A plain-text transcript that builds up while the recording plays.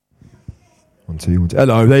1, 2, 1, 2.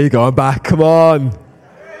 Hello, there you go. I'm back. Come on.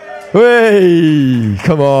 Hey,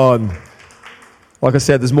 come on. Like I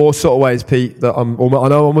said, there's more subtle ways, Pete, that I know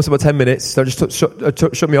I'm almost about 10 minutes, so just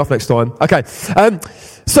shut me off next time. Okay.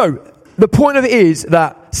 So the point of it is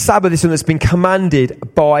that Sabbath is something that's been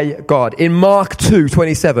commanded by God. In Mark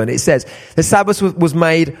 2:27, it says, the Sabbath was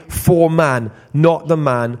made for man, not the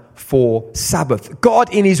man for Sabbath.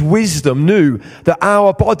 God, in his wisdom, knew that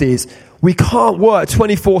our bodies, we can't work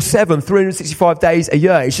 24/7, 365 days a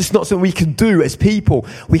year. It's just not something we can do as people.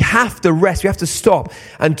 We have to rest. We have to stop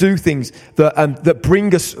and do things that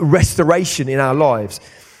bring us restoration in our lives.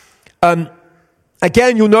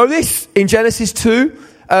 Again, you'll know this in Genesis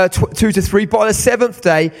 2:2-3. But on the seventh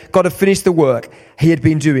day, God had finished the work he had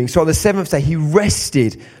been doing. So on the seventh day, he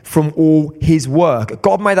rested from all his work.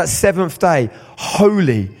 God made that seventh day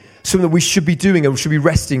holy, something that we should be doing and we should be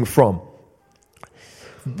resting from.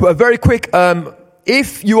 But very quick,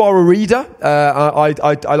 if you are a reader, I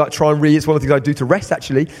like to try and read. It's one of the things I do to rest,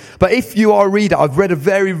 actually. But if you are a reader, I've read a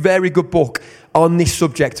very, very good book on this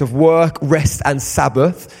subject of work, rest, and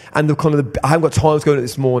Sabbath. And I haven't got time to go into it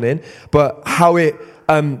this morning, but how it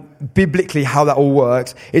biblically how that all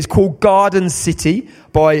works. It's called Garden City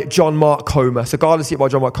by John Mark Comer. So Garden City by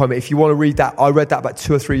John Mark Comer. If you want to read that, I read that about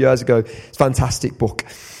 2 or 3 years ago. It's a fantastic book.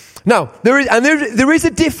 Now, there is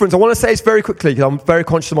a difference. I want to say this very quickly because I'm very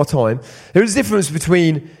conscious of my time. There is a difference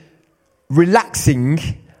between relaxing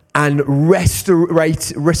and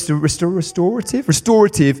restorative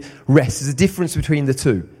rest. There's a difference between the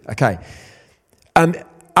two. Okay.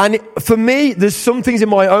 And for me, there's some things in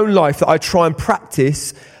my own life that I try and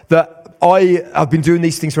practice that I've been doing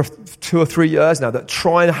these things for 2 or 3 years now that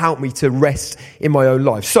try and help me to rest in my own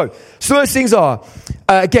life. So some of those things are,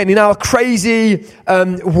 again, in our crazy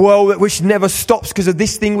world which never stops because of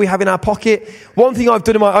this thing we have in our pocket. One thing I've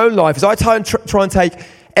done in my own life is I try and take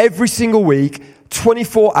every single week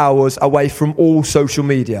 24 hours away from all social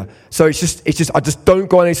media. So it's just I just don't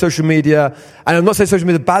go on any social media. And I'm not saying social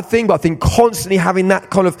media is a bad thing, but I think constantly having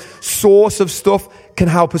that kind of source of stuff can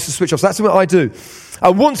help us to switch off. So that's something I do.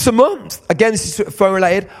 Once a month, again, this is phone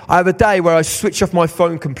related, I have a day where I switch off my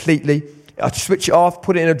phone completely. I switch it off,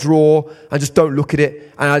 put it in a drawer, and just don't look at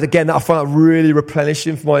it. And I find that really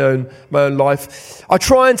replenishing for my own life. I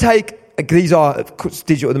try and take, these are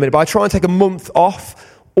digital at the minute, but I try and take a month off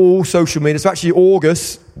all social media. So actually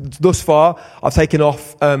August, thus far, I've taken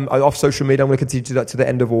off social media. I'm going to continue to do that to the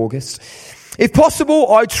end of August. If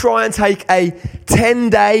possible, I try and take a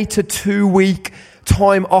 10-day to 2-week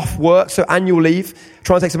time off work, so annual leave.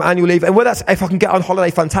 Try and take some annual leave. And if I can get on holiday,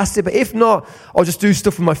 fantastic. But if not, I'll just do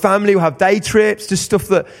stuff with my family. We'll have day trips, just stuff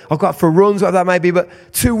that I'll go out for runs, whatever that may be. But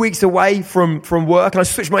 2 weeks away from work, and I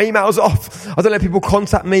switch my emails off. I don't let people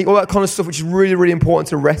contact me, all that kind of stuff, which is really, really important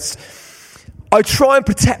to rest. I try and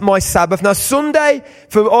protect my Sabbath. Now, Sunday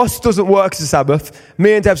for us doesn't work as a Sabbath.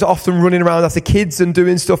 Me and Debs are often running around after kids and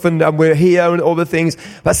doing stuff, and we're here and all the things.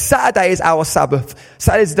 But Saturday is our Sabbath.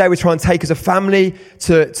 Saturday's the day we try and take as a family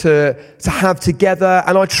to have together.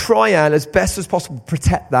 And I try and, as best as possible,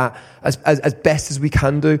 protect that as best as we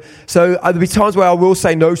can do. So there'll be times where I will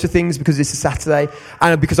say no to things because it's a Saturday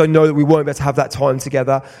and because I know that we won't be able to have that time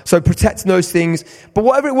together. So protecting those things. But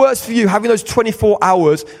whatever it works for you, having those 24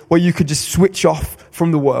 hours where you could just switch off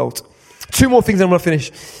from the world. 2 more things and I'm going to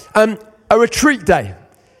finish. A retreat day.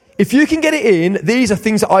 If you can get it in, these are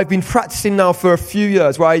things that I've been practicing now for a few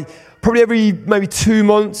years, where I probably every maybe 2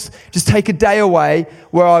 months, just take a day away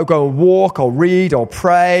where I'll go and walk, I'll read, I'll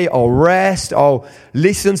pray, I'll rest, I'll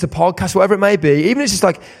listen to podcasts, whatever it may be. Even if it's just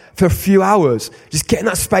like for a few hours, just getting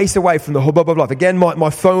that space away from the hubbub of life. Again, my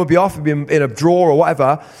phone will be off, it'll be in a drawer or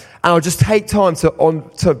whatever, and I'll just take time to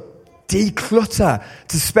declutter,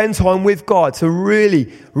 to spend time with God, to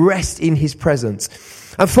really rest in his presence.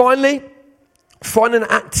 And finally, find an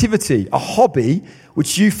activity, a hobby,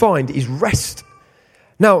 which you find is rest.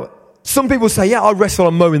 Now, some people say, yeah, I rest while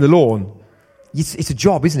I'm mowing the lawn. It's a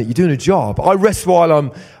job, isn't it? You're doing a job. I rest while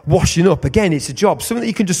I'm washing up. Again, it's a job. Something that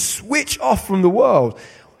you can just switch off from the world.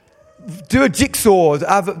 Do a jigsaw,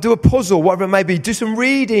 do a puzzle, whatever it may be. Do some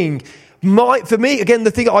reading. For me, again, the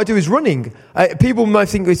thing that I do is running. People might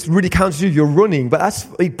think it's really counterintuitive, you're running, but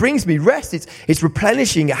it brings me rest. It's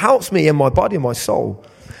replenishing. It helps me in my body and my soul.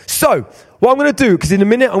 So, what I'm going to do, because in a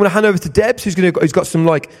minute I'm going to hand over to Debs, who's got some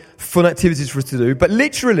fun activities for us to do. But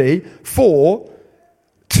literally, for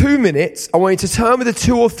 2 minutes, I want you to turn with the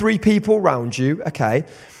 2 or 3 people around you, okay,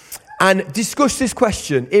 and discuss this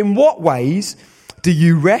question. In what ways do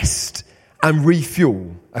you rest and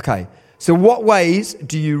refuel? Okay, so what ways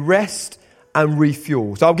do you rest and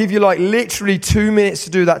refuel? So I'll give you literally 2 minutes to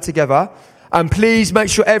do that together. And please make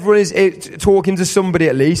sure everyone is talking to somebody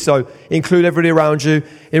at least, so include everybody around you.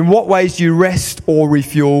 In what ways do you rest or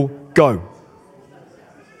refuel? Go.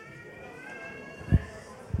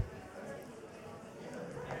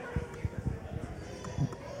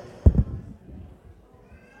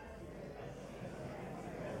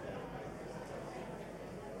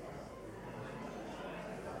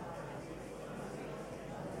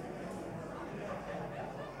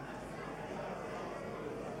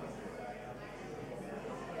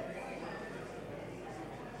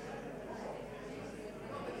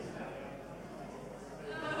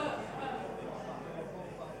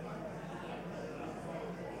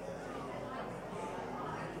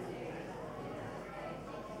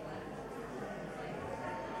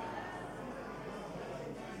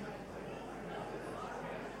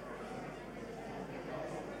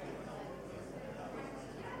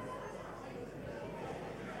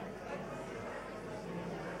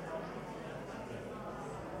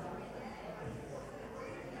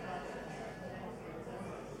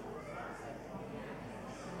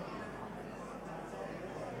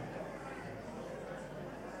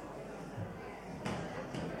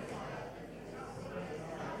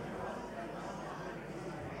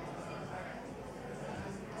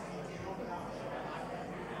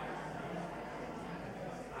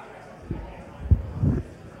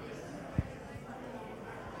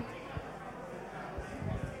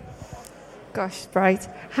 Gosh, right.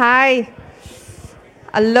 Hi.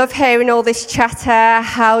 I love hearing all this chatter,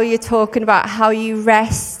 how you're talking about how you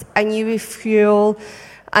rest and you refuel.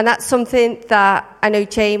 And that's something that I know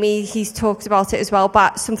Jamie, he's talked about it as well,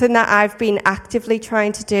 but something that I've been actively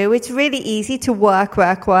trying to do. It's really easy to work,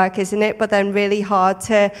 isn't it? But then really hard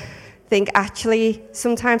to think, actually,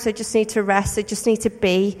 sometimes I just need to rest. I just need to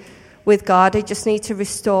be with God. I just need to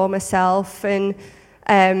restore myself. And,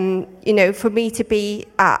 for me to be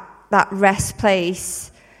at that rest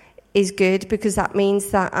place is good, because that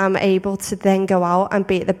means that I'm able to then go out and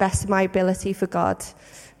be at the best of my ability for God.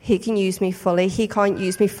 He can use me fully. He can't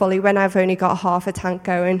use me fully when I've only got half a tank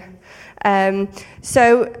going. Something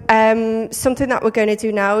that we're going to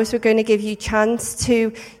do now is we're going to give you a chance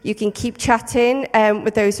you can keep chatting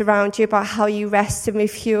with those around you about how you rest and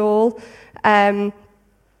refuel,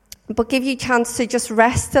 but give you a chance to just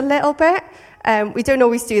rest a little bit. We don't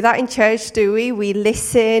always do that in church, do we? We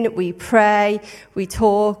listen, we pray, we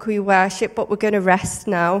talk, we worship, but we're going to rest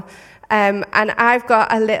now. And I've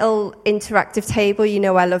got a little interactive table. You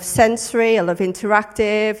know, I love sensory, I love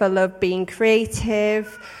interactive, I love being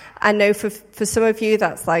creative. I know for some of you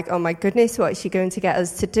that's like, oh my goodness, what is she going to get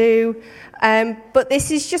us to do? But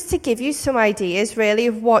this is just to give you some ideas, really,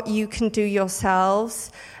 of what you can do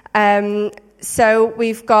yourselves. So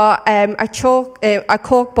we've got a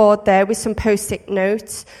cork board there with some post-it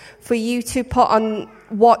notes for you to put on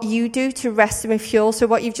what you do to rest and refuel, so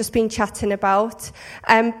what you've just been chatting about.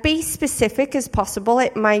 Be specific as possible.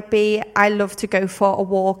 It might be, I love to go for a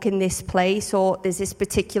walk in this place, or there's this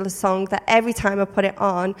particular song that every time I put it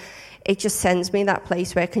on, it just sends me that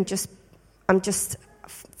place where I'm just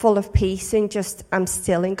full of peace and I'm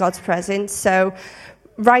still in God's presence. So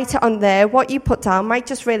write it on there. What you put down might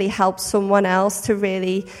just really help someone else to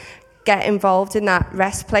really get involved in that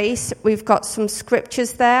rest place. We've got some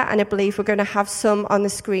scriptures there, and I believe we're going to have some on the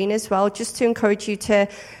screen as well, just to encourage you to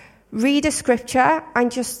read a scripture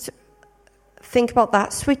and just think about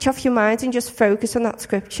that. Switch off your mind and just focus on that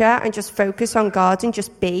scripture and just focus on God and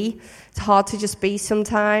just be. It's hard to just be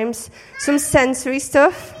sometimes. Some sensory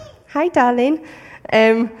stuff. Hi, darling.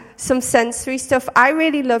 Some sensory stuff. I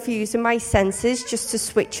really love using my senses just to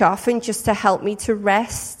switch off and just to help me to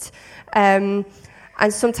rest. And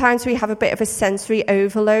sometimes we have a bit of a sensory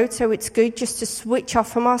overload, so it's good just to switch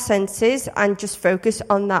off from our senses and just focus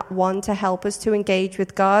on that one to help us to engage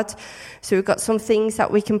with God. So we've got some things that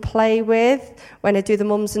we can play with. When I do the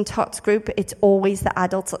mums and tots group, it's always the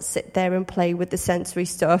adults that sit there and play with the sensory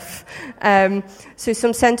stuff. So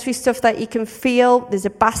some sensory stuff that you can feel. There's a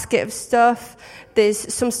basket of stuff.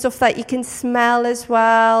 There's some stuff that you can smell as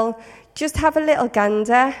well. Just have a little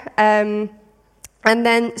gander. And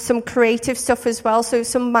then some creative stuff as well. So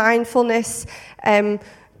some mindfulness,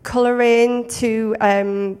 colouring to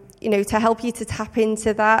help you to tap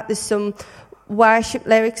into that. There's some worship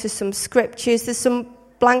lyrics, there's some scriptures, there's some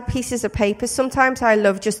blank pieces of paper. Sometimes I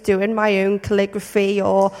love just doing my own calligraphy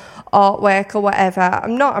or artwork or whatever.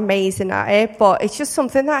 I'm not amazing at it, but it's just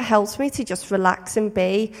something that helps me to just relax and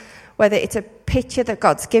be. Whether it's a picture that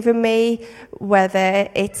God's given me, whether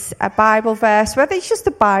it's a Bible verse, whether it's just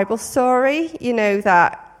a Bible story,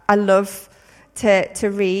 that I love to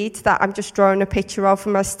read that I'm just drawing a picture of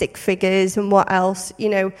from my stick figures and what else.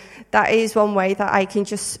 That is one way that I can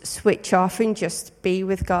just switch off and just be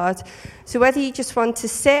with God. So whether you just want to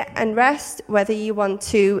sit and rest, whether you want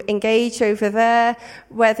to engage over there,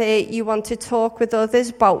 whether you want to talk with others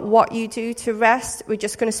about what you do to rest, we're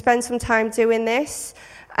just going to spend some time doing this.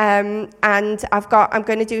 And I'm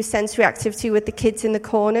going to do a sensory activity with the kids in the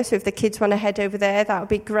corner. So if the kids want to head over there, that would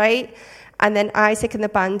be great. And then Isaac and the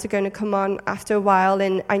band are going to come on after a while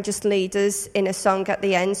and just lead us in a song at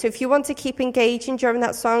the end. So if you want to keep engaging during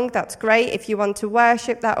that song, that's great. If you want to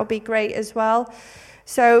worship, that will be great as well.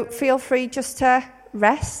 So feel free just to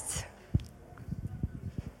rest.